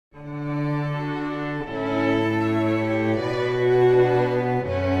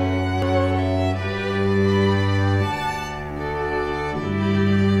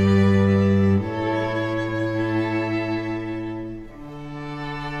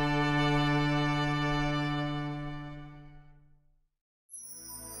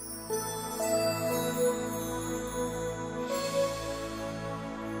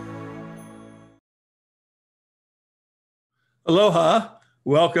Aloha.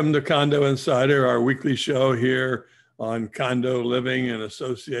 Welcome to Condo Insider, our weekly show here on condo living and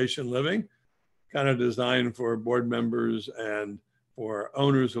association living, kind of designed for board members and for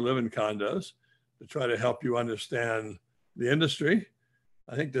owners who live in condos to try to help you understand the industry.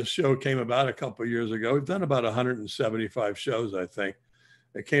 I think this show came about a couple of years ago. We've done about 175 shows, I think.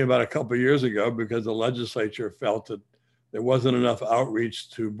 It came about a couple of years ago because the legislature felt that there wasn't enough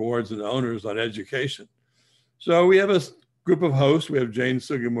outreach to boards and owners on education. So we have a group of hosts. We have Jane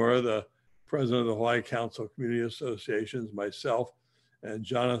Sugimura, the president of the Hawaii Council of Community Associations, myself, and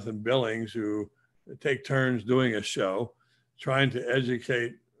Jonathan Billings, who take turns doing a show, trying to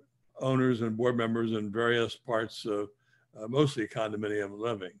educate owners and board members in various parts of mostly condominium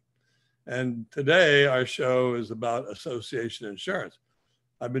living. And today our show is about association insurance.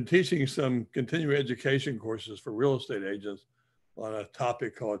 I've been teaching some continuing education courses for real estate agents on a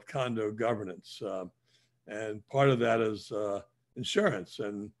topic called condo governance. And part of that is insurance.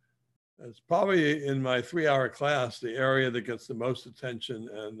 And it's probably in my 3-hour class, the area that gets the most attention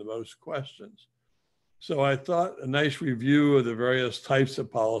and the most questions. So I thought a nice review of the various types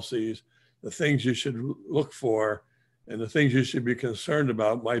of policies, the things you should look for, and the things you should be concerned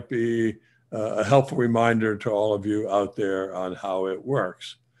about might be a helpful reminder to all of you out there on how it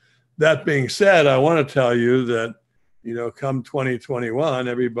works. That being said, I want to tell you that, come 2021,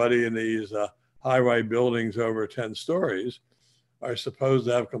 everybody in these high-rise buildings over 10 stories are supposed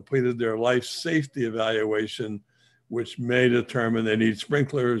to have completed their life safety evaluation, which may determine they need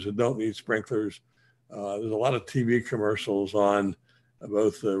sprinklers or don't need sprinklers. There's a lot of TV commercials on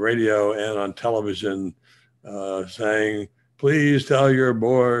both the radio and on television saying, please tell your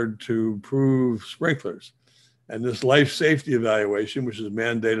board to approve sprinklers. And this life safety evaluation, which is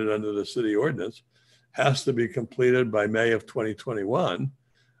mandated under the city ordinance, has to be completed by May of 2021.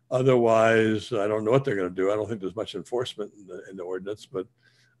 Otherwise, I don't know what they're going to do. I don't think there's much enforcement in the ordinance, but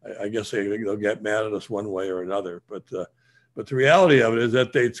I guess they'll get mad at us one way or another. But the reality of it is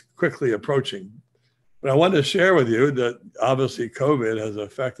that date's quickly approaching. But I wanted to share with you that obviously COVID has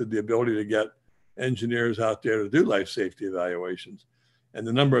affected the ability to get engineers out there to do life safety evaluations. And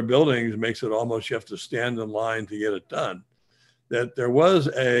the number of buildings makes it almost you have to stand in line to get it done. That there was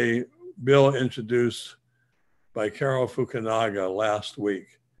a bill introduced by Carol Fukunaga last week,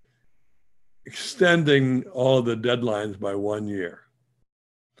 extending all of the deadlines by 1 year.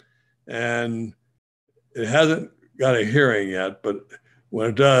 And it hasn't got a hearing yet, but when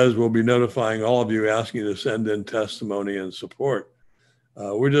it does, we'll be notifying all of you, asking you to send in testimony and support.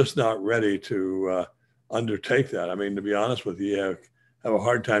 We're just not ready to undertake that. I mean, to be honest with you, have a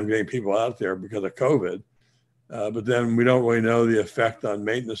hard time getting people out there because of COVID. But then we don't really know the effect on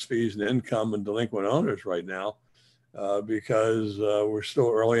maintenance fees and income and delinquent owners right now. Because we're still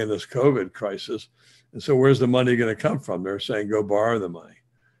early in this COVID crisis. And so where's the money going to come from? They're saying, go borrow the money.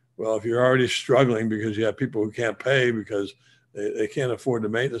 Well, if you're already struggling because you have people who can't pay because they can't afford the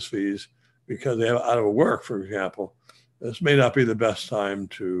maintenance fees because they have out of work, for example, this may not be the best time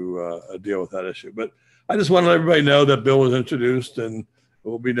to deal with that issue. But I just want to let everybody know that bill was introduced, and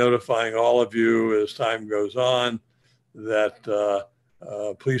we'll be notifying all of you as time goes on that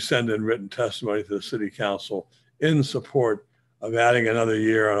please send in written testimony to the City Council in support of adding another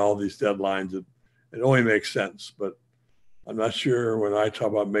year on all these deadlines. It only makes sense, but I'm not sure when I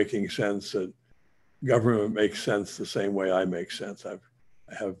talk about making sense that government makes sense the same way I make sense. I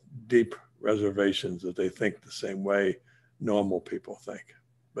have deep reservations that they think the same way normal people think.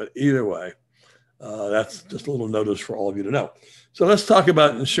 But either way, that's just a little notice for all of you to know. So let's talk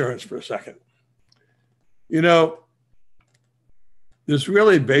about insurance for a second. There's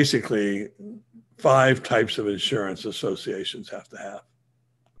really basically 5 types of insurance associations have to have.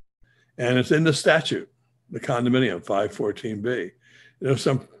 And it's in the statute, the condominium 514B. There's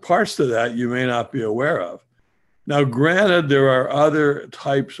some parts to that you may not be aware of. Now, granted, there are other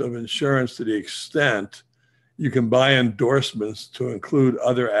types of insurance to the extent you can buy endorsements to include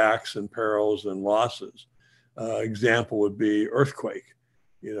other acts and perils and losses. Example would be earthquake.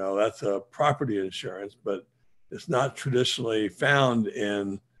 That's a property insurance, but it's not traditionally found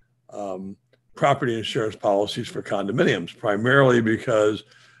in property insurance policies for condominiums, primarily because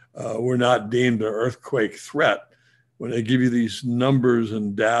we're not deemed an earthquake threat. When they give you these numbers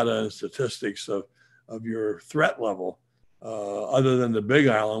and data and statistics of your threat level, other than the Big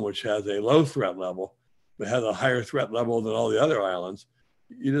Island, which has a low threat level, but has a higher threat level than all the other islands,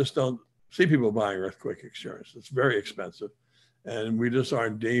 you just don't see people buying earthquake insurance. It's very expensive. And we just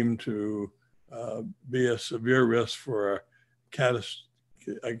aren't deemed to be a severe risk for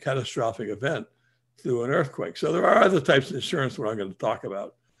a catastrophic event through an earthquake. So there are other types of insurance we're not going to talk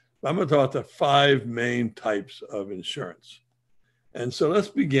about. But I'm going to talk about the 5 main types of insurance. And so let's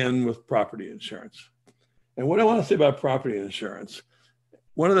begin with property insurance. And what I want to say about property insurance,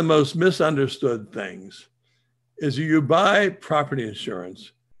 one of the most misunderstood things is you buy property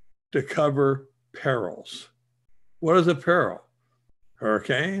insurance to cover perils. What is a peril?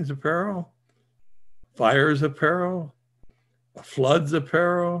 Hurricanes a peril, fires a peril, a flood's a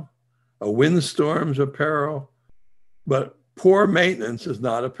peril, a windstorm's a peril, but poor maintenance is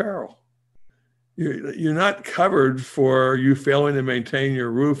not a peril. You're not covered for you failing to maintain your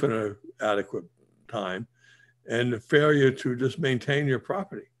roof in an adequate time and the failure to just maintain your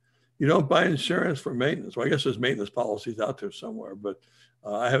property. You don't buy insurance for maintenance. Well, I guess there's maintenance policies out there somewhere, but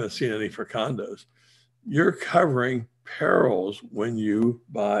I haven't seen any for condos. You're covering perils when you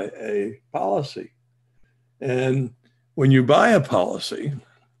buy a policy. And when you buy a policy,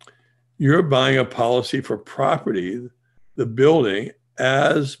 you're buying a policy for property, the building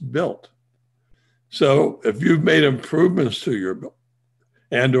as built. So if you've made improvements to your building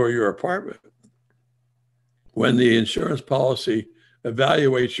and or your apartment, when the insurance policy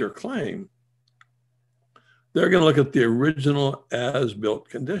evaluates your claim, they're going to look at the original as-built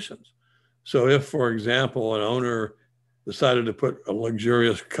conditions. So if, for example, an owner decided to put a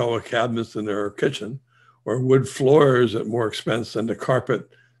luxurious Koa cabinets in their kitchen or wood floors at more expense than the carpet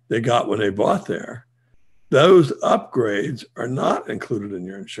they got when they bought there, those upgrades are not included in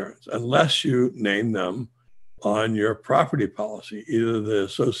your insurance unless you name them on your property policy, either the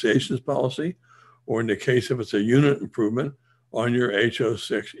association's policy or in the case if it's a unit improvement on your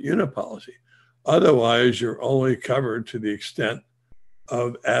HO6 unit policy. Otherwise, you're only covered to the extent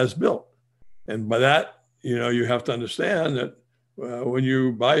of as built. And by that, you have to understand that when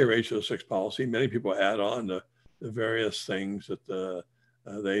you buy your HO6 policy, many people add on the various things that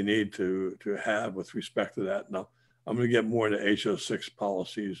they need to have with respect to that. Now, I'm going to get more into HO6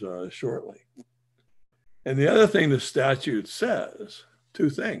 policies shortly. And the other thing the statute says,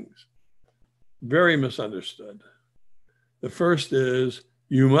 two things, very misunderstood. The first is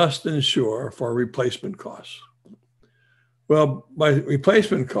you must insure for replacement costs. Well, by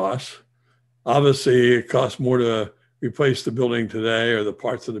replacement costs, obviously it costs more to replace the building today or the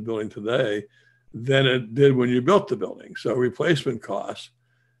parts of the building today than it did when you built the building. So replacement cost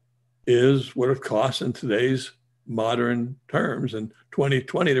is what it costs in today's modern terms in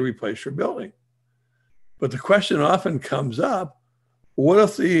 2020 to replace your building. But the question often comes up, what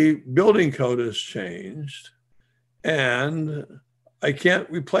if the building code has changed and I can't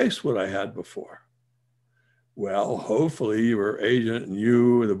replace what I had before? Well, hopefully your agent and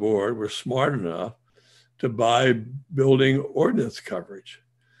you or the board were smart enough to buy building ordinance coverage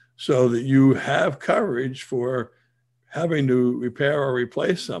so that you have coverage for having to repair or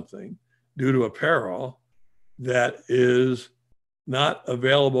replace something due to a peril that is not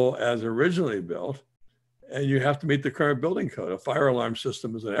available as originally built, and you have to meet the current building code. A fire alarm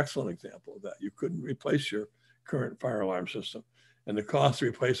system is an excellent example of that. You couldn't replace your current fire alarm system. And the cost to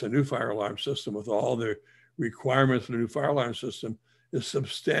replace a new fire alarm system with all the requirements of the new fire alarm system is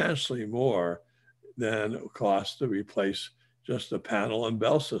substantially more than it costs to replace just a panel and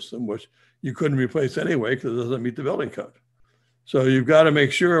bell system, which you couldn't replace anyway because it doesn't meet the building code. So you've got to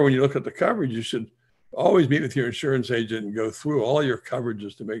make sure when you look at the coverage, you should always meet with your insurance agent and go through all your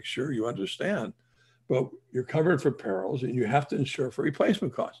coverages to make sure you understand. But you're covered for perils and you have to insure for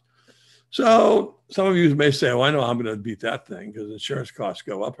replacement costs. So some of you may say, oh, I know I'm going to beat that thing because insurance costs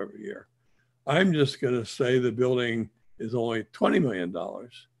go up every year. I'm just going to say the building is only $20 million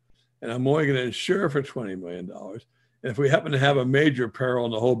and I'm only going to insure for $20 million. And if we happen to have a major peril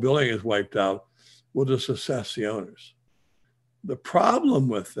and the whole building is wiped out, we'll just assess the owners. The problem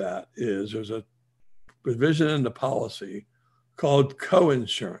with that is there's a provision in the policy called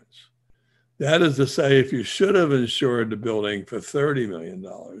co-insurance. That is to say, if you should have insured the building for $30 million,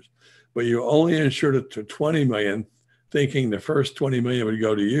 but you only insured it to $20 million, thinking the first $20 million would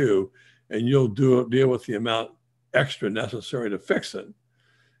go to you, and you'll deal with the amount extra necessary to fix it,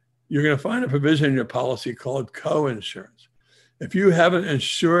 you're going to find a provision in your policy called co-insurance. If you haven't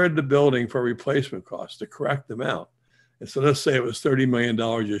insured the building for replacement costs, the correct amount, and so let's say it was $30 million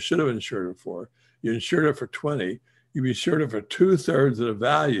you should have insured it for, you insured it for 20, you insured it for 2/3 of the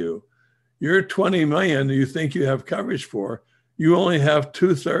value, your 20 million you think you have coverage for, you only have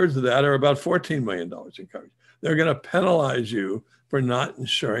 2/3 of that, or about $14 million in coverage. They're going to penalize you for not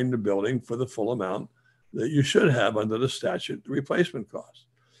insuring the building for the full amount that you should have under the statute, the replacement cost.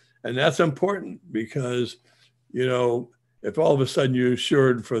 And that's important because, if all of a sudden you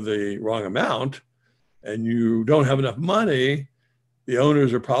insured for the wrong amount and you don't have enough money, the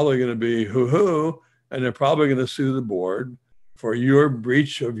owners are probably going to be hoo-hoo, and they're probably going to sue the board for your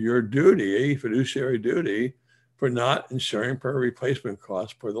breach of your duty, fiduciary duty, for not insuring per replacement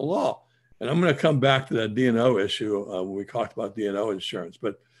cost per the law. And I'm going to come back to that D&O issue when we talked about D&O insurance,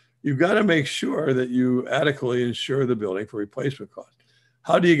 but you've got to make sure that you adequately insure the building for replacement cost.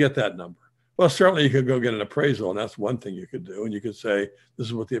 How do you get that number? Well, certainly you could go get an appraisal, and that's one thing you could do. And you could say, this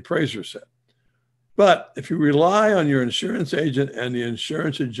is what the appraiser said. But if you rely on your insurance agent and the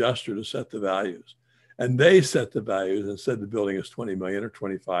insurance adjuster to set the values, and they set the values and said the building is 20 million or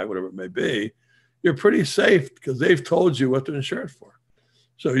 25, whatever it may be, you're pretty safe because they've told you what to insure it for.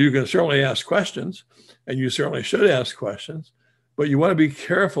 So you can certainly ask questions, and you certainly should ask questions, but you want to be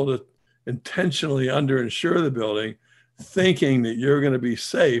careful to intentionally underinsure the building, thinking that you're going to be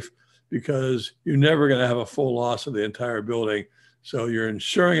safe because you're never going to have a full loss of the entire building. So you're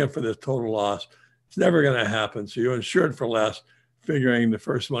insuring it for the total loss. It's never going to happen. So you're insured for less, figuring the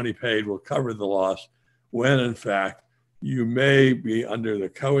first money paid will cover the loss, when in fact, you may be under the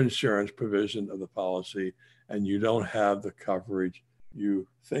co-insurance provision of the policy and you don't have the coverage you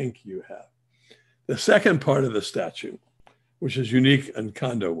think you have. The second part of the statute, which is unique in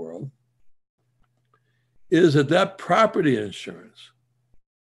condo world, is that property insurance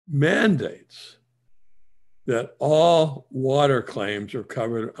mandates that all water claims are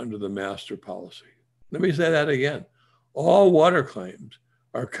covered under the master policy. Let me say that again. All water claims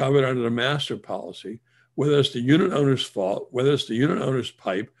are covered under the master policy, whether it's the unit owner's fault, whether it's the unit owner's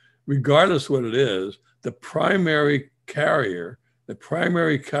pipe, regardless what it is, the primary carrier, the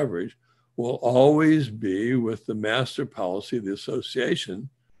primary coverage will always be with the master policy of the association,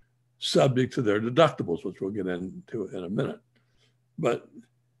 subject to their deductibles, which we'll get into in a minute. But,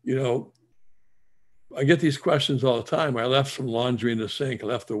 you know, I get these questions all the time. I left some laundry in the sink, I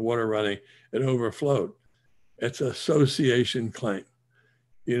left the water running, it overflowed. It's an association claim.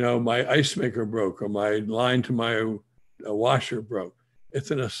 You know, my ice maker broke or my line to my washer broke. It's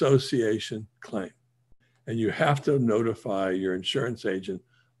an association claim. And you have to notify your insurance agent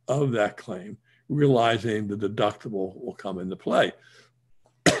of that claim, realizing the deductible will come into play.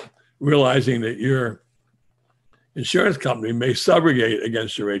 Realizing that your insurance company may subrogate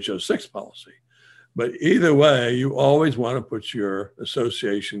against your HO6 policy. But either way, you always want to put your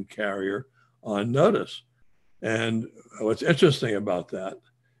association carrier on notice. And what's interesting about that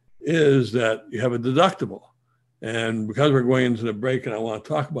is that you have a deductible. And because we're going into the break and I want to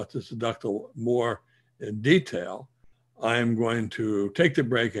talk about this deductible more in detail, I'm going to take the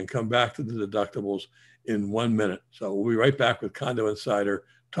break and come back to the deductibles in 1 minute. So we'll be right back with Condo Insider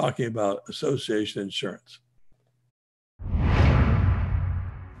talking about association insurance.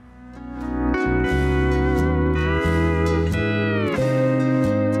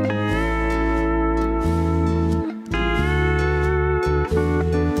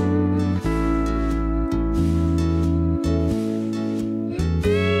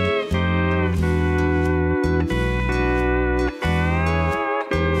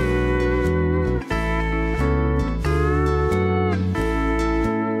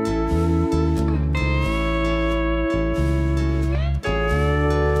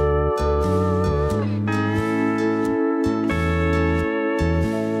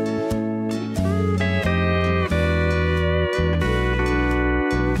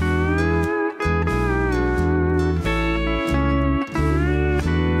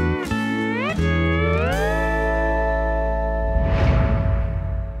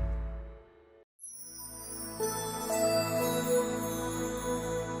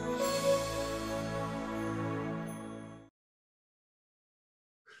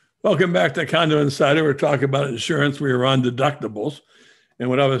 Welcome back to Condo Insider. We're talking about insurance. We were on deductibles. And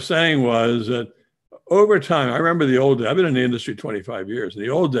what I was saying was that over time, I remember the old days, I've been in the industry 25 years. In the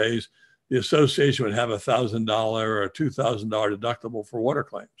old days, the association would have a $1,000 or a $2,000 deductible for water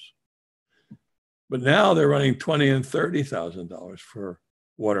claims. But now they're running $20,000 and $30,000 for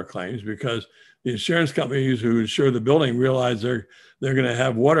water claims because the insurance companies who insure the building realize they're going to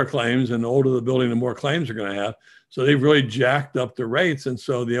have water claims, and the older the building, the more claims they're going to have. So they've really jacked up the rates. And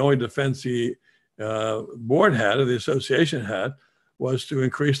so the only defense the board had, or the association had, was to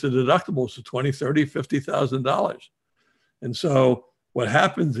increase the deductibles to $20,000, $30,000, $50,000. And so what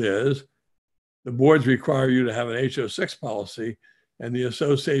happens is the boards require you to have an HO6 policy, and the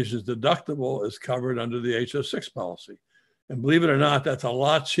association's deductible is covered under the HO6 policy. And believe it or not, that's a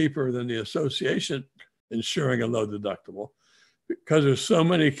lot cheaper than the association insuring a low deductible, because there's so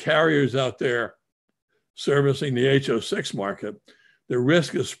many carriers out there servicing the HO6 market. The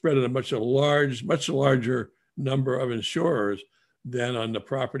risk is spread at a much larger number of insurers than on the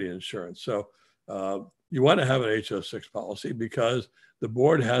property insurance. So you want to have an HO6 policy because the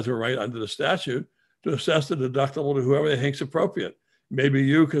board has a right under the statute to assess the deductible to whoever they think's appropriate. Maybe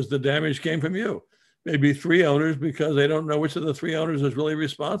you, because the damage came from you. maybe 3 owners because they don't know which of the 3 owners is really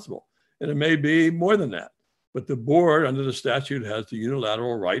responsible. And it may be more than that. But the board under the statute has the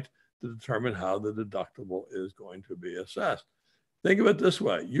unilateral right to determine how the deductible is going to be assessed. Think of it this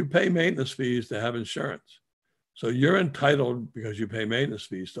way. You pay maintenance fees to have insurance. So you're entitled, because you pay maintenance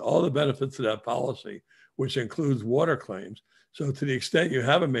fees, to all the benefits of that policy, which includes water claims. So to the extent you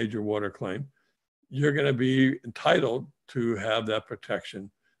have a major water claim, you're going to be entitled to have that protection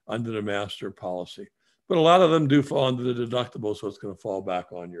under the master policy. But a lot of them do fall under the deductible, so it's going to fall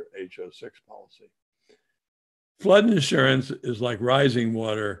back on your HO6 policy. Flood insurance is like rising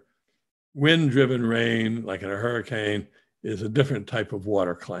water. Wind-driven rain, like in a hurricane, is a different type of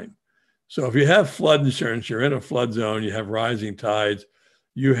water claim. So if you have flood insurance, you're in a flood zone, you have rising tides,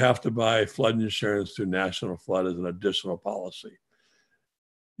 you have to buy flood insurance through National Flood as an additional policy.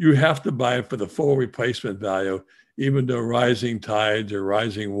 You have to buy it for the full replacement value, even though rising tides or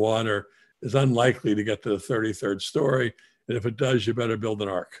rising water is unlikely to get to the 33rd story. And if it does, you better build an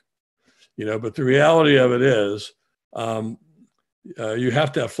ark. But the reality of it is, you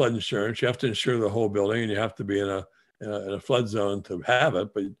have to have flood insurance. You have to insure the whole building, and you have to be in a flood zone to have it.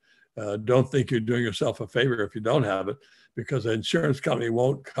 But don't think you're doing yourself a favor if you don't have it, because the insurance company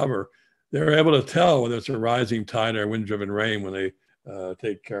won't cover. They're able to tell whether it's a rising tide or wind-driven rain when they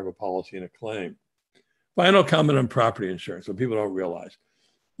take care of a policy and a claim. Final comment on property insurance, what people don't realize.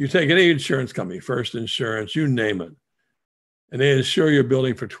 You take any insurance company, First Insurance, you name it, and they insure your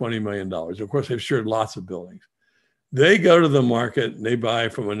building for $20 million. Of course, they've insured lots of buildings. They go to the market and they buy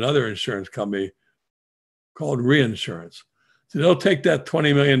from another insurance company called reinsurance. So they'll take that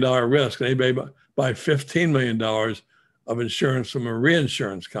 $20 million risk and they buy $15 million of insurance from a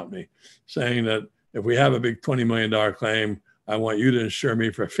reinsurance company, saying that if we have a big $20 million claim, I want you to insure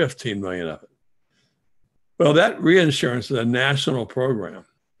me for $15 million of it. Well, that reinsurance is a national program,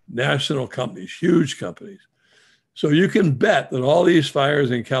 national companies, huge companies. So you can bet that all these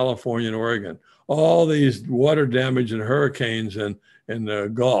fires in California and Oregon, all these water damage and hurricanes in the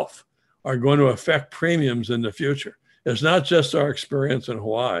Gulf are going to affect premiums in the future. It's not just our experience in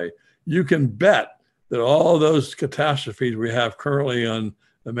Hawaii. You can bet that all those catastrophes we have currently on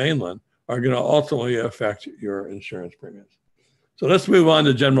the mainland are going to ultimately affect your insurance premiums. So let's move on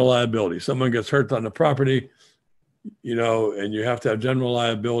to general liability. Someone gets hurt on the property, and you have to have general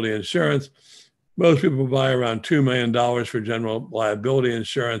liability insurance. Most people buy around $2 million for general liability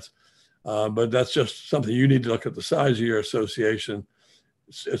insurance, but that's just something you need to look at the size of your association.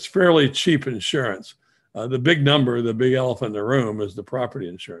 It's fairly cheap insurance. The big number, the big elephant in the room, is the property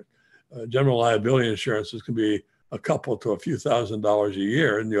insurance. General liability insurance can be a couple to a few $1,000s a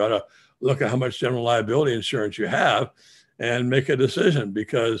year, and you ought to look at how much general liability insurance you have and make a decision,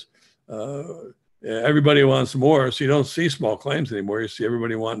 because everybody wants more. So you don't see small claims anymore. You see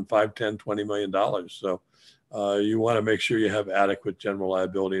everybody wanting $5, $10, $20 million. So you want to make sure you have adequate general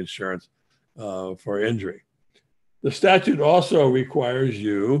liability insurance for injury. The statute also requires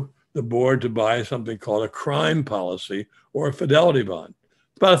you, the board, to buy something called a crime policy or a fidelity bond.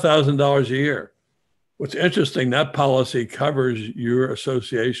 It's about $1,000 a year. What's interesting, that policy covers your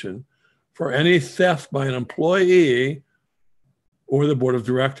association for any theft by an employee or the board of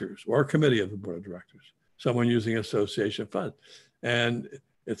directors or a committee of the board of directors, someone using association funds. And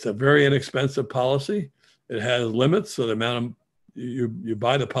it's a very inexpensive policy. It has limits, so the amount of you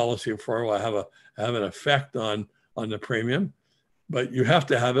buy the policy for will have an effect on the premium, but you have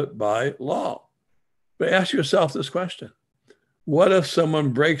to have it by law. But ask yourself this question: what if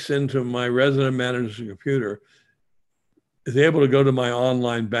someone breaks into my resident manager's computer, is able to go to my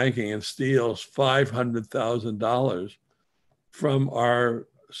online banking and steals $500,000 from our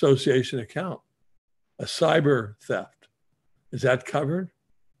association account? A cyber theft. Is that covered?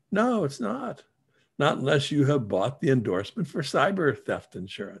 No, it's not. Not unless you have bought the endorsement for cyber theft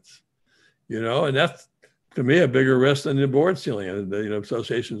insurance. And that's, to me, a bigger risk than the board stealing it.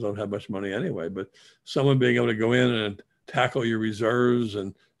 Associations don't have much money anyway, but someone being able to go in and tackle your reserves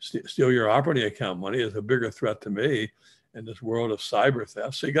and steal your operating account money is a bigger threat to me in this world of cyber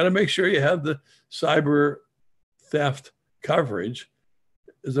theft. So you got to make sure you have the cyber theft coverage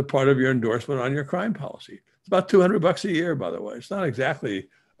as a part of your endorsement on your crime policy. It's about $200 a year, by the way. It's not exactly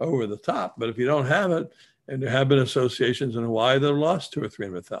over the top, but if you don't have it, and there have been associations in Hawaii that have lost $200,000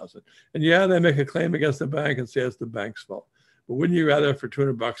 or $300,000, and yeah, they make a claim against the bank and say it's the bank's fault. But wouldn't you rather, for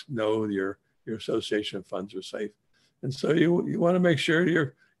 $200, know your association funds are safe? And so you want to make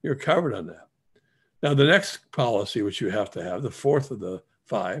sure you're covered on that. Now, the next policy which you have to have, the fourth of the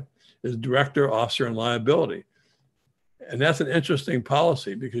 5, is director, officer, and liability. And that's an interesting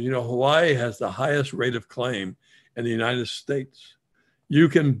policy because, Hawaii has the highest rate of claim in the United States. You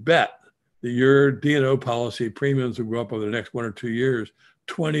can bet that your D&O policy premiums will go up over the next 1 or 2 years,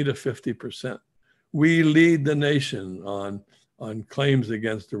 20 to 50%. We lead the nation on claims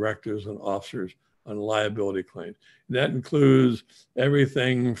against directors and officers on liability claims. And that includes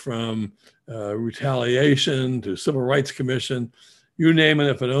everything from retaliation to Civil Rights Commission, you name it.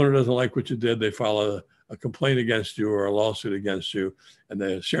 If an owner doesn't like what you did, they file a complaint against you or a lawsuit against you, and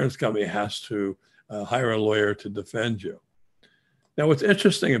the insurance company has to hire a lawyer to defend you. Now, what's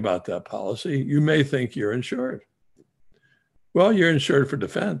interesting about that policy, you may think you're insured. Well, you're insured for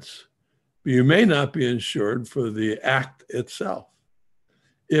defense, but you may not be insured for the act itself.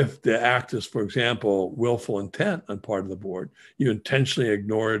 If the act is, for example, willful intent on part of the board, you intentionally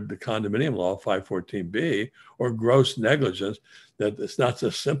ignored the condominium law, 514B, or gross negligence, that it's not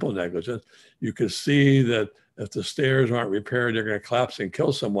just simple negligence. You can see that if the stairs aren't repaired, they're going to collapse and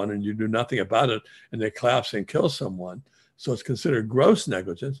kill someone, and you do nothing about it, and they collapse and kill someone. So it's considered gross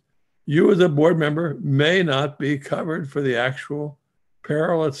negligence. You as a board member may not be covered for the actual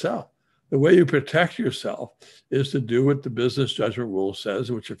peril itself. The way you protect yourself is to do what the business judgment rule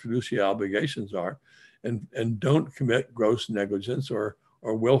says, which your fiduciary obligations are, and don't commit gross negligence or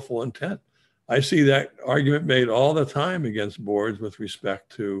willful intent. I see that argument made all the time against boards with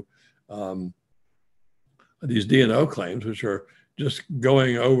respect to these D&O claims, which are just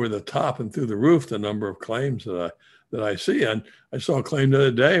going over the top and through the roof, the number of claims that I see. And I saw a claim the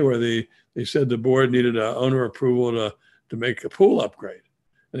other day where they said the board needed an owner approval to make a pool upgrade.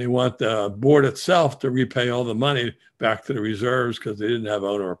 And they want the board itself to repay all the money back to the reserves because they didn't have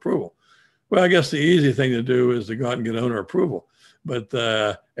owner approval. Well, I guess the easy thing to do is to go out and get owner approval, but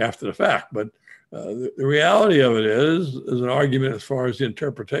after the fact. But the reality of it is an argument as far as the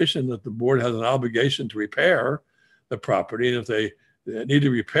interpretation that the board has an obligation to repair the property. And if they need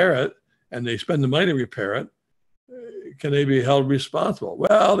to repair it and they spend the money to repair it, can they be held responsible?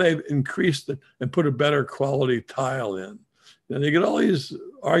 Well, they've increased it and put a better quality tile in. And they get all these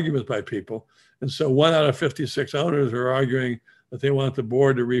arguments by people. And so 1 out of 56 owners are arguing that they want the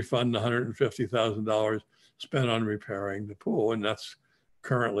board to refund $150,000 spent on repairing the pool. And that's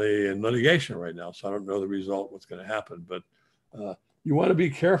currently in litigation right now. So I don't know the result, what's going to happen. But you want to be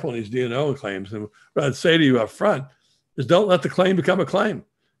careful in these D&O claims. And what I'd say to you up front is don't let the claim become a claim.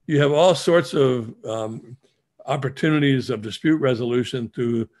 You have all sorts of opportunities of dispute resolution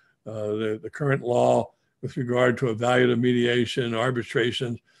through the current law with regard to evaluative mediation,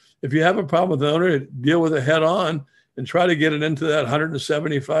 arbitration. If you have a problem with the owner, deal with it head on and try to get it into that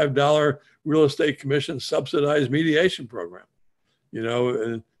 $175 real estate commission subsidized mediation program,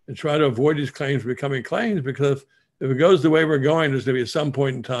 and try to avoid these claims becoming claims, because if it goes the way we're going, there's going to be at some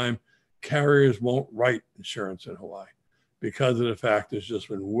point in time, carriers won't write insurance in Hawaii because of the fact there's just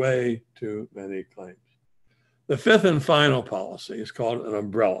been way too many claims. The fifth and final policy is called an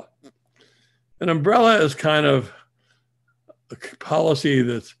umbrella. An umbrella is kind of a policy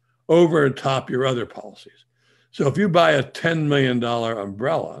that's over and top your other policies. So if you buy a $10 million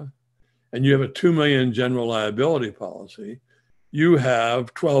umbrella and you have a $2 million general liability policy, you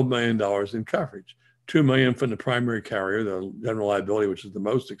have $12 million in coverage. $2 million from the primary carrier, the general liability, which is the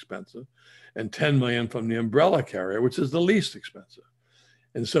most expensive, and $10 million from the umbrella carrier, which is the least expensive.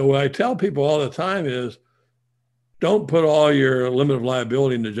 And so what I tell people all the time is, don't put all your limit of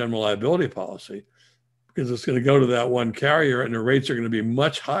liability in the general liability policy, because it's going to go to that one carrier and the rates are going to be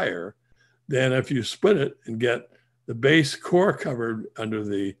much higher than if you split it and get the base core covered under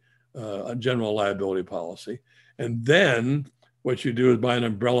the general liability policy. And then what you do is buy an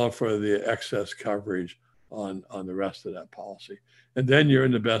umbrella for the excess coverage on the rest of that policy. And then you're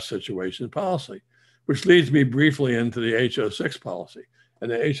in the best situation policy, which leads me briefly into the HO6 policy. And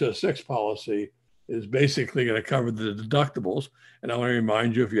the HO6 policy is basically going to cover the deductibles. And I want to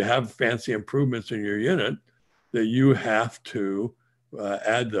remind you, if you have fancy improvements in your unit, that you have to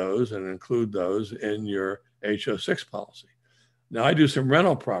add those and include those in your HO6 policy. Now, I do some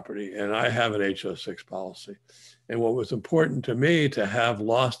rental property and I have an HO6 policy. And what was important to me to have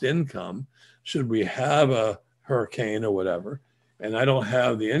lost income, should we have a hurricane or whatever, and I don't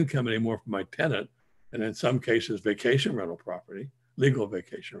have the income anymore from my tenant, and in some cases, vacation rental property, legal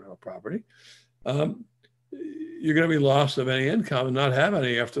vacation rental property, you're going to be lost of any income and not have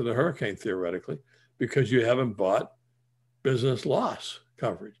any after the hurricane, theoretically, because you haven't bought business loss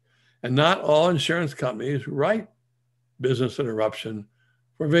coverage. And not all insurance companies write business interruption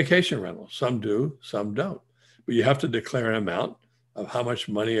for vacation rentals. Some do, some don't. But you have to declare an amount of how much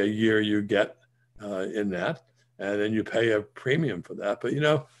money a year you get in that, and then you pay a premium for that. But,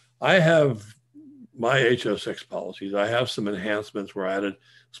 I have my HO6 policies. I have some enhancements where I added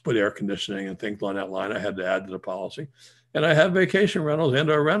split air conditioning and things along that line I had to add to the policy. And I have vacation rentals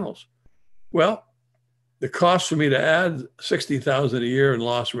and/or rentals. Well, the cost for me to add 60,000 a year in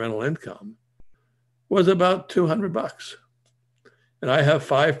lost rental income was about $200. And I have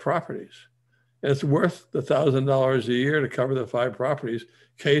 5 properties. And it's worth the $1,000 a year to cover the 5 properties in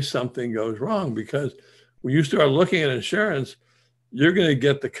case something goes wrong. Because when you start looking at insurance, you're going to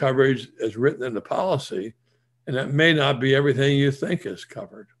get the coverage as written in the policy, and that may not be everything you think is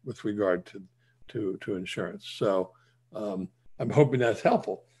covered with regard to insurance. So I'm hoping that's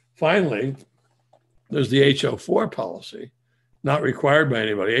helpful. Finally, there's the HO4 policy, not required by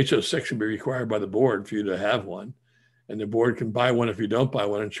anybody. HO6 can be required by the board for you to have one, and the board can buy one if you don't buy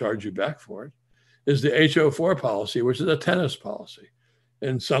one and charge you back for it. Is the HO4 policy, which is a tenants policy.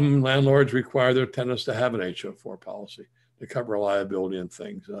 And some landlords require their tenants to have an HO4 policy to cover liability and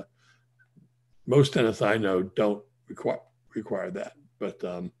things. Most tenants I know don't require that, but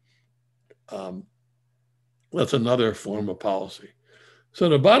that's another form of policy. So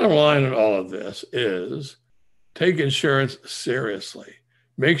the bottom line in all of this is take insurance seriously.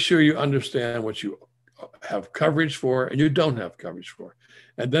 Make sure you understand what you have coverage for and you don't have coverage for.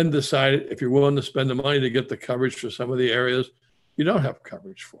 And then decide if you're willing to spend the money to get the coverage for some of the areas you don't have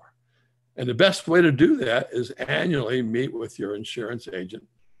coverage for. And the best way to do that is annually meet with your insurance agent,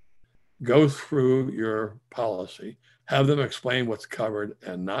 go through your policy, have them explain what's covered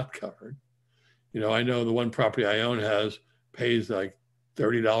and not covered. I know the one property I own pays like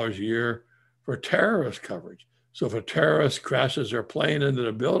 $30 a year for terrorist coverage. So if a terrorist crashes their plane into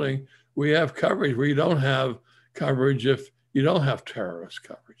the building, we have coverage where you don't have coverage if you don't have terrorist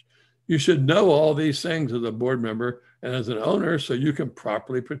coverage. You should know all these things as a board member and as an owner so you can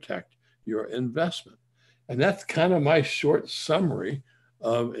properly protect your investment. And that's kind of my short summary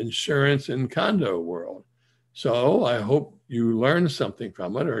of insurance in condo world. So I hope you learned something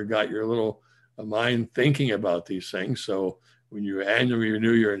from it or got your little mind thinking about these things. So when you annually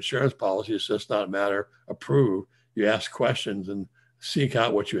renew your insurance policy, it's just not a matter of approve. You ask questions and seek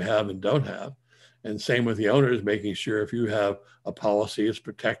out what you have and don't have. And same with the owners, making sure if you have a policy, it's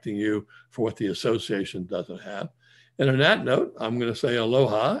protecting you for what the association doesn't have. And on that note, I'm going to say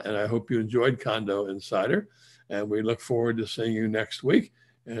aloha, and I hope you enjoyed Condo Insider. And we look forward to seeing you next week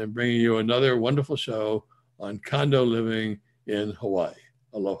and bringing you another wonderful show on condo living in Hawaii.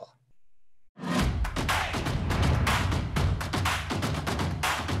 Aloha.